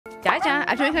Gotcha. I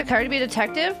have to make a character to be a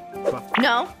detective?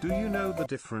 No. Do you know the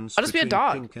difference? I'll just be a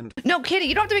dog. No, kitty,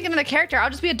 you don't have to make it into a character. I'll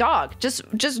just be a dog.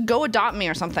 Just go adopt me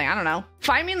or something. I don't know.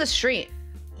 Find me in the street.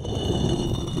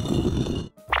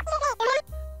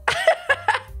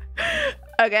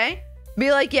 Okay. Be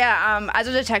like, yeah, as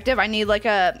a detective, I need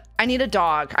a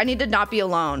dog. I need to not be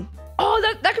alone. Oh,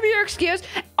 that could be your excuse.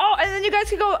 Oh, and then you guys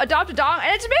can go adopt a dog,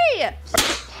 and it's me.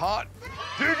 Hot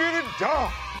diggity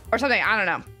dog. Or something, I don't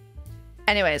know.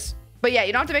 Anyways, but yeah,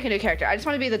 you don't have to make a new character. I just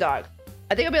want to be the dog.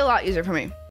 I think it'll be a lot easier for me.